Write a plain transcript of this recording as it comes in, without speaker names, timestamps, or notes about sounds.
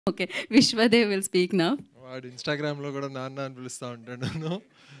Okay. Vishwadev will speak now. వాడు ఇన్స్టాగ్రామ్లో కూడా నాన్న అని పిలుస్తూ ఉంటాడు నన్ను.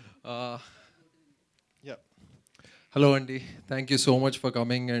 యా హలో అండి, thank you so much for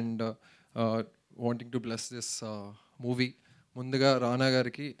coming and wanting to bless this movie. ముందుగా రానా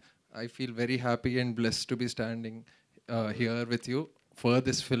గారికి I feel very happy and bless to be standing here with you for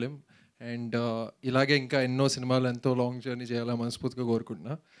this film. And ఇలాగే ఇంకా ఎన్నో సినిమాలు ఎంతో లాంగ్ జర్నీ చేయాలని మనస్ఫూర్తిగా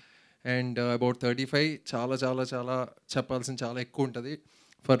కోరుకుంటున్నా. అండ్ అబౌట్ 35 చాలా చాలా చాలా చెప్పాల్సిన చాలా ఎక్కువ ఉంటుంది.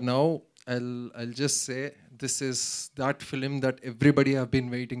 For now I'll just say this is that film that everybody have been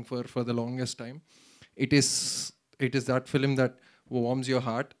waiting for the longest time. It is that film that warms your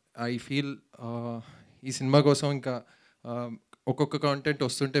heart. I feel ఈ సినిమా కోసం ఇంకా ఒక్కొక్క కాంటెంట్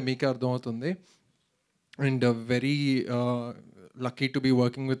వస్తుంటే మీకే అర్థమవుతుంది. And very lucky to be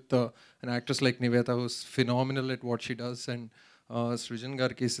working with an actress like Nivetha, who's phenomenal at what she does, and Srijan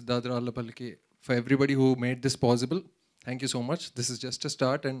Garki, Siddharth Rallapalki, for everybody who made this possible. Thank you so much. This is just a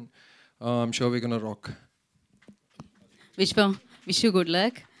start, and I'm sure we're gonna rock. విశ్వ, wish you good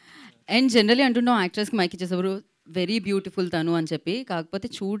luck. And generally అంటున్నాం యాక్ట్రెస్కి mic ఇచ్చేసేవారు very beautiful తను అని చెప్పి. కాకపోతే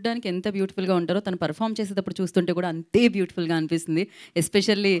చూడడానికి ఎంత బ్యూటిఫుల్గా ఉంటారో తను పర్ఫామ్ చేసేటప్పుడు చూస్తుంటే కూడా అంతే బ్యూటిఫుల్గా అనిపిస్తుంది.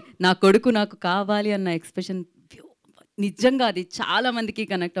 ఎస్పెషల్లీ నా కొడుకు నాకు కావాలి అన్న ఎక్స్ప్రెషన్ నిజంగా అది చాలా మందికి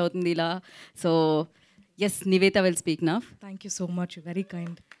కనెక్ట్ అవుతుంది ఇలా. So yes, Nivetha will speak now. Thank you so much, very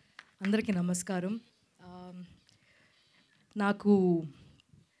kind. అందరికీ నమస్కారం. నాకు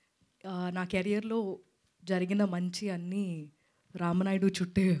నా కెరియర్లో జరిగిన మంచి అన్నీ రామనాయుడు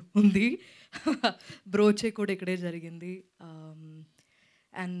చుట్టే ఉంది. బ్రోచే కూడా ఇక్కడే జరిగింది.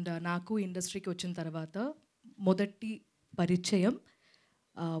 అండ్ నాకు ఇండస్ట్రీకి వచ్చిన తర్వాత మొదటి పరిచయం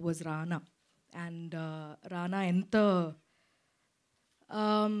వాజ్ రానా. అండ్ రానా ఎంత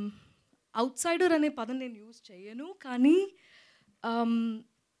అవుట్సైడర్ అనే పదం నేను యూజ్ చేయను, కానీ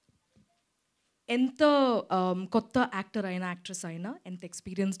ఎంత కొత్త యాక్టర్ అయినా యాక్ట్రెస్ అయినా, ఎంత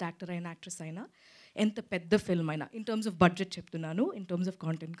ఎక్స్పీరియన్స్డ్ యాక్టర్ అయినా యాక్ట్రెస్ అయినా, ఎంత పెద్ద ఫిల్మ్ అయినా, ఇన్ టర్మ్స్ ఆఫ్ బడ్జెట్ చెప్తున్నాను, ఇన్ టర్మ్స్ ఆఫ్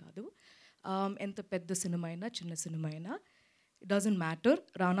కాంటెంట్ కాదు, ఎంత పెద్ద సినిమా అయినా చిన్న సినిమా అయినా, it doesn't matter.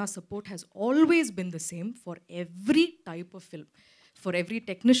 Rana support has always been the same for every type of film, for every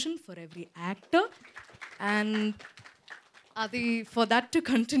technician, for every actor. And అది for that to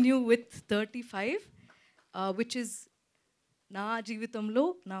continue with 35, which is నా జీవితంలో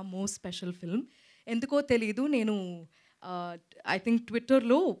నా most special film. ఎందుకో తెలీదు, నేను I think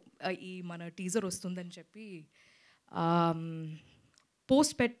ట్విట్టర్లో ఈ మన టీజర్ వస్తుందని చెప్పి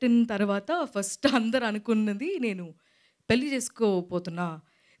పోస్ట్ పెట్టిన తర్వాత ఫస్ట్ అందరు అనుకున్నది నేను పెళ్ళి చేసుకోపోతున్నా,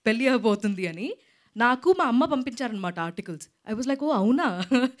 పెళ్ళి అయిపోతుంది అని. నాకు మా అమ్మ పంపించారనమాట ఆర్టికల్స్. ఐ వాజ్ లైక్, ఓ అవునా,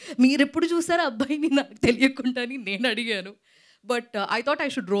 మీరు ఎప్పుడు చూసారా అబ్బాయిని నాకు తెలియకుండా అని నేను అడిగాను. But I thought I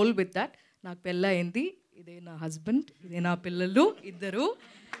should roll with that. నాకు పెళ్ళయింది, ఇదే నా హస్బెండ్, ఇదే నా పిల్లలు ఇద్దరు.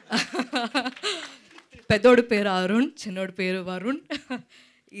 పెద్దోడి పేరు అరుణ్, చిన్నోడి పేరు వరుణ్.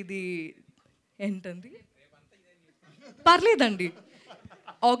 ఇది ఏంటండి, పర్లేదండి,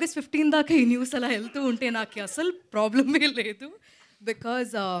 ఆగస్ట్ 15 దాకా ఈ న్యూస్ అలా వెళ్తూ ఉంటే నాకు అసలు ప్రాబ్లమే లేదు.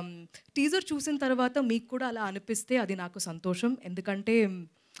 బికాజ్ టీజర్ చూసిన తర్వాత మీకు కూడా అలా అనిపిస్తే అది నాకు సంతోషం. ఎందుకంటే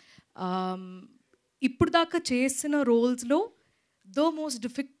ఇప్పుడు దాకా చేసిన రోల్స్లో the most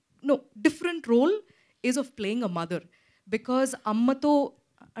different role is of playing a mother. Because అమ్మతో,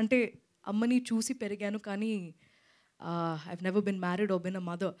 అంటే అమ్మని చూసి పెరిగాను, కానీ I've never been married or been a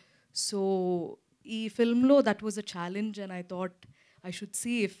mother. So ఈ ఫిల్మ్లో that was a challenge and I thought I should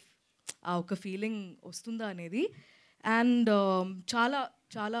see if ఆ ఒక ఫీలింగ్ వస్తుందా అనేది. అండ్ చాలా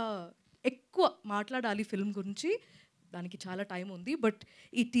చాలా ఎక్కువ మాట్లాడాలి ఫిల్మ్ గురించి, దానికి చాలా టైం ఉంది. బట్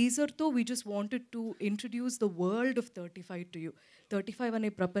ఈ టీజర్తో we just wanted to introduce the world of 35 to you. 35 అనే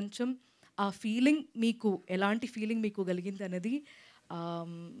ప్రపంచం, ఆ ఫీలింగ్ మీకు ఎలాంటి ఫీలింగ్ మీకు కలిగింది అనేది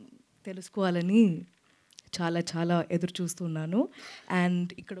తెలుసుకోవాలని చాలా చాలా ఎదురు చూస్తున్నాను. అండ్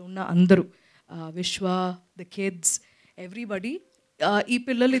ఇక్కడ ఉన్న అందరూ, విశ్వ, ద కిడ్స్, ఎవ్రీబడి, ఈ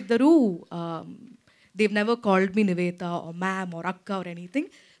పిల్లలిద్దరూ they've never called me Nivetha or ma'am or akka or anything.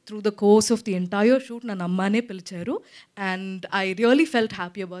 Through the course of the entire shoot, na nammane pilcharu, and I really felt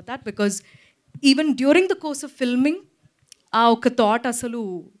happy about that, because even during the course of filming, aa oka thought asalu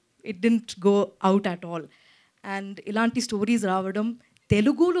it didn't go out at all. And ilanti stories raavadam,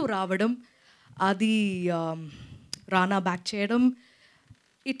 telugulo raavadam, adi Rana back cheyadam,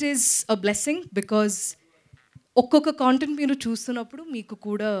 it is a blessing. Because ఒక్కొక్క content మీరు చూస్తున్నప్పుడు మీకు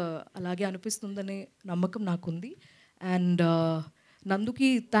కూడా అలాగే అనిపిస్తుందనే నమ్మకం నాకుంది. And నందుకి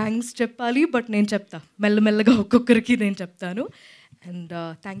thanks చెప్పాలి, but నేను చెప్తా మెల్లమెల్లగా, ఒక్కొక్కరికి నేను చెప్తాను. And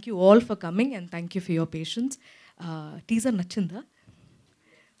thank you all for coming and thank you for your patience. Teaser నచ్చిందా?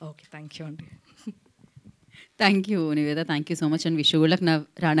 ఓకే, థ్యాంక్ యూ అండి. Thank you Niveda, thank you so much. And wish good luck. నా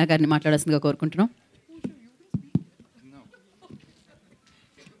రానా గారిని మాట్లాడాల్సిందిగా కోరుకుంటున్నాం.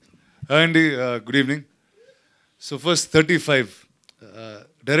 హాయ్ అండి, good evening. So first 35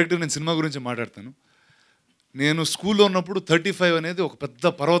 director, నేను cinema గురించి మాట్లాడతాను. నేను స్కూల్లో ఉన్నప్పుడు 35 అనేది ఒక పెద్ద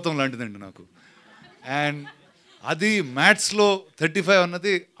పర్వతం లాంటిదండి నాకు. అండ్ అది మ్యాథ్స్లో 35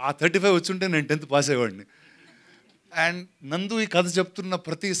 అన్నది, ఆ 35 వచ్చుంటే నేను 10th పాస్ అయ్యేవాడిని. అండ్ నందు ఈ కథ చెప్తున్న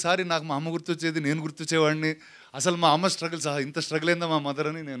ప్రతిసారి నాకు మా అమ్మ గుర్తొచ్చేది, నేను గుర్తొచ్చేవాడిని. అసలు మా అమ్మ స్ట్రగుల్ సహా ఇంత స్ట్రగుల్ అయిందా మా మదర్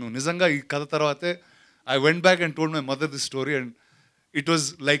అని నేను నిజంగా ఈ కథ తర్వాతే I went back and told my mother this story and it was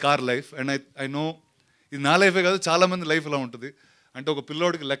like our life. And I know ఇది నా లైఫే కాదు, చాలామంది లైఫ్ ఇలా ఉంటుంది. అంటే ఒక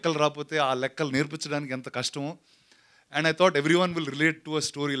పిల్లోడికి లెక్కలు రాకపోతే ఆ లెక్కలు నేర్పించడానికి ఎంత కష్టమో. And I thought every one will relate to a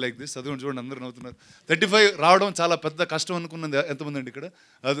story like this. అది చూడండి, అందరూ నవ్వుతున్నారు. 35 రావడం చాలా పెద్ద కష్టం అనుకున్నది ఎంతమంది అండి ఇక్కడ?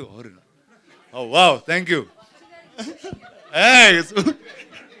 అది వావ్, థ్యాంక్ యూ.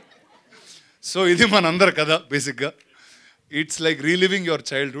 సో ఇది మనందరి కదా బేసిక్గా. It's like reliving your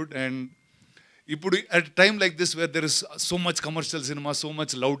childhood. And ఇప్పుడు at time like this where there is so much commercial cinema, so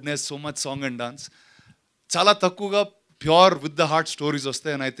much loudness, so much song and dance, చాలా తక్కువగా pure with the heart stories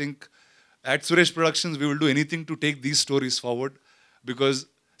వస్తాయి. And I think at Suresh productions we will do anything to take these stories forward, because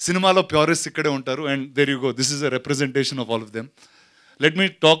సినిమాలో purist ఇక్కడే ఉంటారు. And there you go, this is a representation of all of them. Let me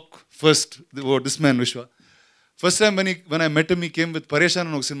talk first this man విశ్వ. First time when I met him, he came with పరేషాన్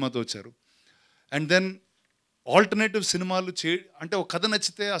అని ఒక సినిమాతో వచ్చారు. And then alternative సినిమాలు అంటే ఒక కథ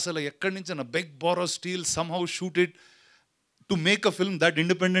నచ్చితే అసలు ఎక్కడి నుంచి అన్న beg borrow steel somehow shoot it to make a film. That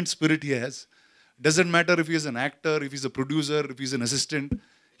independent spirit he has. Doesn't matter if he is an actor, if he's a producer, if he's an assistant,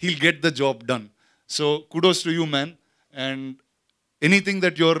 he'll get the job done. So kudos to you, man. And anything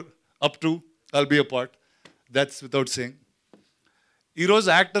that you're up to, I'll be a part. That's without saying. ఈరోజు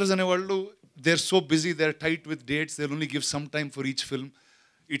actors అనేవాళ్ళు, they're so busy, they're tight with dates, they'll only give some time for each film.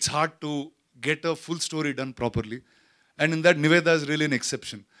 It's hard to get a full story done properly. And in that, Nivetha is really an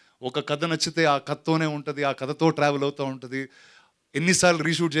exception. ఒక కథ నచ్చితే ఆ కథతోనే ఉంటుంది, ఆ కథతో travel అవుతూ ఉంటుంది. ఎన్నిసార్లు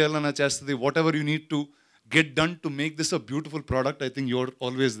రీషూట్ చేయాలన్నా చేస్తుంది. What ever you need to get done to make this a beautiful product, I think you're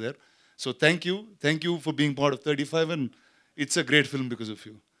always there. So thank you for being part of 35 and it's a great film because of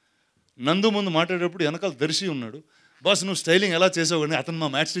you. నందు ముందు మాట్లాడేటప్పుడు వెనకాల దర్శి ఉన్నాడు. Boss నువ్వు styling ఎలా చేసావు కానీ అతను మా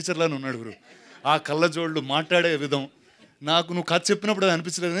మ్యాథ్స్ టీచర్లానే ఉన్నాడు బ్రో. ఆ కళ్ళజోళ్ళు, మాట్లాడే విధం, నాకు నువ్వు కథ చెప్పినప్పుడు అది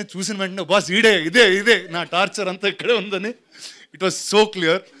అనిపించలేదు కానీ చూసిన వెంటనే బాస్ ఇదే నా టార్చర్ అంతా ఇక్కడే ఉందని it was so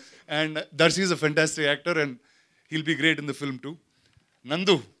clear. And Darsi is a fantastic actor and he'll be great in the film two.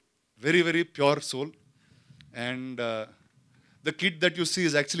 Nandu, very, very pure soul. And the kid that you see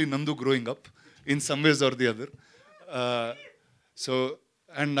is actually Nandu growing up in some ways or the other.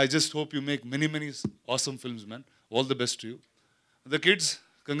 And I just hope you make many, many awesome films, man. All the best to you. The kids,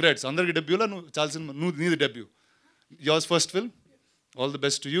 congrats. Andarki debut la nu chaal cinema nu needi debut. Yours first film. All the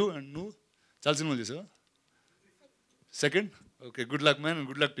best to you. And nu chaal cinema chesava. Second. Okay, good luck, man, and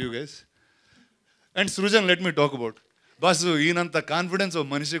good luck to you guys. And Srujan, let me talk about. Boss ఈయనంత confidence ఓ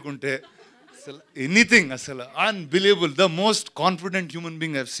మనిషికి ఉంటే అసలు anything, అసలు unbelievable. The most confident human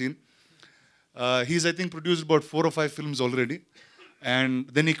being I've seen. He's I think produced about 4 or 5 films already. And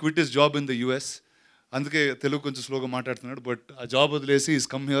then he quit his job in the US. అందుకే తెలుగు కొంచెం స్లోగా మాట్లాడుతున్నాడు. But ఆ job వదిలేసి is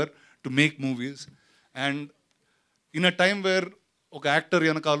come here to make movies. And in a time where ఒక actor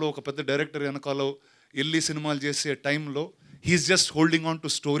వెనకాలో, ఒక పెద్ద director వెనకాలో వెళ్ళి సినిమాలు చేసే టైంలో he's just holding on to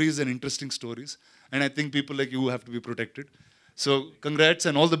stories and interesting stories. And I think people like you have to be protected. So congrats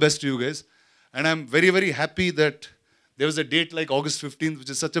and all the best to you guys. And I'm very, very happy that there was a date like August 15th,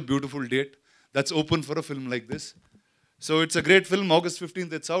 which is such a beautiful date that's open for a film like this. So it's a great film. August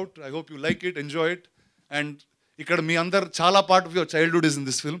 15th, it's out. I hope you like it, enjoy it. And ikkada mee andar chala part of your childhood is in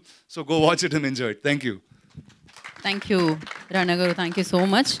this film. So go watch it and enjoy it. Thank you. Thank you Rana గారు, thank you so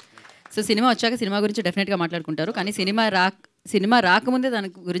much. So cinema వచ్చాక cinema గురించి డెఫినెట్గా మాట్లాడుకుంటారు, కానీ cinema రాకముందే దాని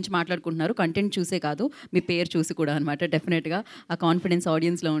గురించి మాట్లాడుకుంటున్నారు. కంటెంట్ చూసే కాదు, మీ పేరు చూసి కూడా అనమాట. డెఫినెట్గా ఆ కాన్ఫిడెన్స్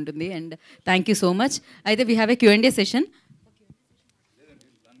ఆడియన్స్లో ఉంటుంది. And thank you so much. అయితే we have a Q&A session.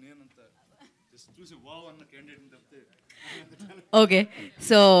 Okay,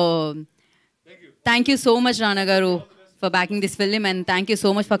 so thank you so much Rana గారు for backing this film, and thank you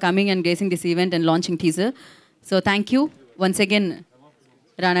so much for coming and gracing this event and launching teaser. So thank you once again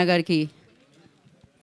Rana గారికి.